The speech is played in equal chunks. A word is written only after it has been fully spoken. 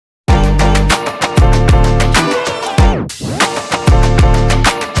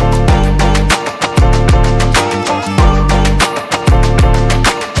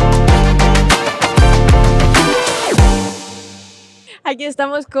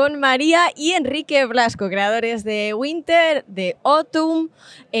estamos con María y Enrique Blasco, creadores de Winter, de Autumn.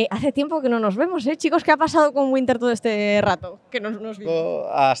 Hace tiempo que no nos vemos, chicos. ¿Qué ha pasado con Winter todo este rato que nos vimos?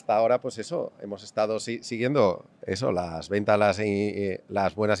 Hasta ahora, pues eso, hemos estado siguiendo eso, las ventas,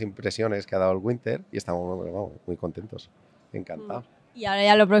 las buenas impresiones que ha dado el Winter y estamos muy contentos, encantados. Y ahora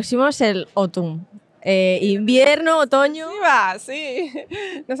ya lo próximo es el Autumn. Invierno, otoño. Sí.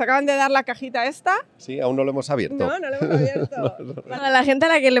 Nos acaban de dar la cajita esta. Sí, aún no lo hemos abierto. No lo hemos abierto. Para la gente a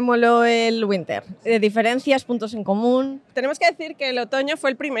la que le moló el Winter, diferencias, puntos en común. Tenemos que decir que el otoño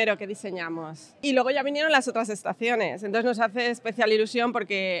fue el primero que diseñamos. Y luego ya vinieron las otras estaciones. Entonces nos hace especial ilusión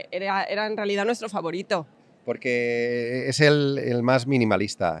porque era en realidad nuestro favorito. Porque es el más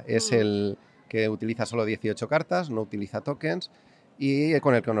minimalista. Es el que utiliza solo 18 cartas, no utiliza tokens y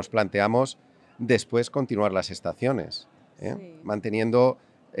con el que nos planteamos después continuar las estaciones, Sí. manteniendo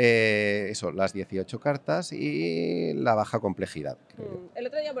las 18 cartas y la baja complejidad. El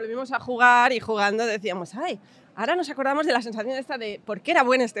otro día volvimos a jugar y jugando decíamos, ¡ay! Ahora nos acordamos de la sensación esta de ¿por qué era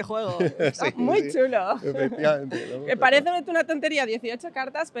bueno este juego? Está muy chulo. Efectivamente. Que parece una tontería, 18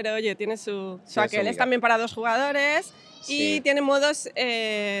 cartas, pero oye, tiene su aquel. Es también para 2 jugadores y tiene modos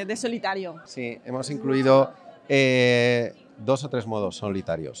de solitario. Sí, hemos incluido 2 o 3 modos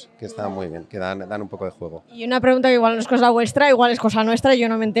solitarios, que están muy bien, que dan un poco de juego. Y una pregunta que igual no es cosa vuestra, igual es cosa nuestra, yo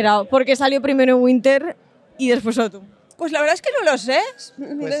no me he enterado. ¿Por qué salió primero Winter y después Autumn? Pues la verdad es que no lo sé.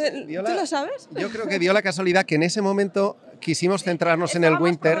 Pues, ¿Tú lo sabes? Yo creo que dio la casualidad que en ese momento quisimos centrarnos en el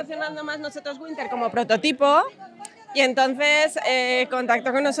Winter. Estábamos promocionando más nosotros Winter como prototipo y entonces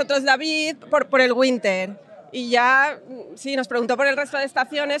contactó con nosotros Devir por el Winter. Y ya, sí, nos preguntó por el resto de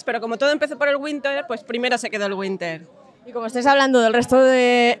estaciones, pero como todo empezó por el Winter, pues primero se quedó el Winter. Y como estáis hablando del resto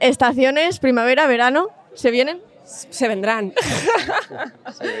de estaciones, primavera, verano, ¿se vienen? Se vendrán.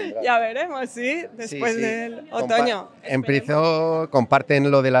 Ya veremos, sí, después del otoño. En principio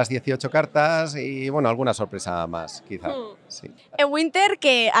comparten lo de las 18 cartas y bueno, alguna sorpresa más, quizá. Sí. En Winter,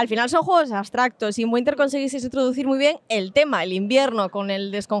 que al final son juegos abstractos, y en Winter conseguisteis introducir muy bien el tema, el invierno, con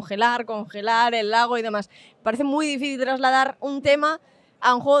el descongelar, congelar, el lago y demás. Parece muy difícil trasladar un tema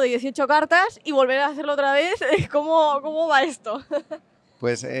a un juego de 18 cartas y volver a hacerlo otra vez. ¿Cómo va esto?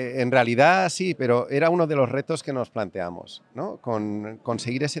 Pues en realidad sí, pero era uno de los retos que nos planteamos, ¿no?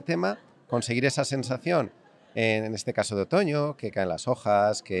 Conseguir ese tema, conseguir esa sensación, en este caso de otoño, que caen las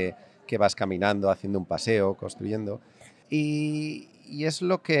hojas, que vas caminando, haciendo un paseo, construyendo. Y es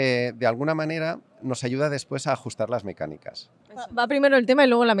lo que de alguna manera nos ayuda después a ajustar las mecánicas. Va primero el tema y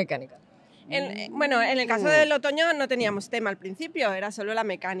luego la mecánica. Bueno, en el caso del otoño no teníamos tema al principio, era solo la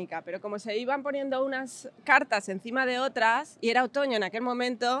mecánica, pero como se iban poniendo unas cartas encima de otras y era otoño en aquel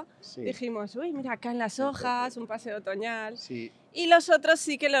momento, dijimos, uy, mira, acá en las hojas, un paseo otoñal. Sí. Y los otros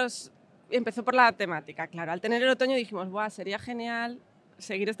sí que empezó por la temática, claro. Al tener el otoño dijimos, ¡buah, sería genial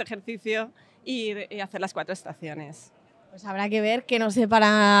seguir este ejercicio y hacer las 4 estaciones! Pues habrá que ver qué nos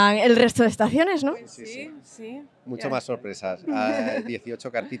separa el resto de estaciones, ¿no? Sí. Mucho más sorpresas.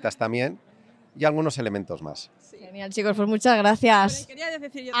 18 cartitas también. Y algunos elementos más. Sí. Genial, chicos, pues muchas gracias. Bueno, quería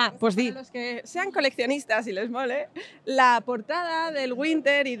decir yo pues para los que sean coleccionistas y les mole, la portada del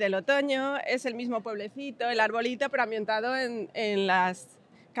Winter y del otoño es el mismo pueblecito, el arbolito, pero ambientado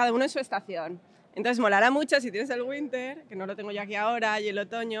cada uno en su estación. Entonces molará mucho si tienes el Winter, que no lo tengo yo aquí ahora, y el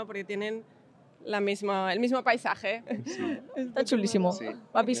otoño, porque tienen el mismo paisaje. Está chulísimo, Sí.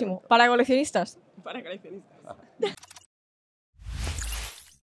 guapísimo. ¿Para coleccionistas? Para coleccionistas.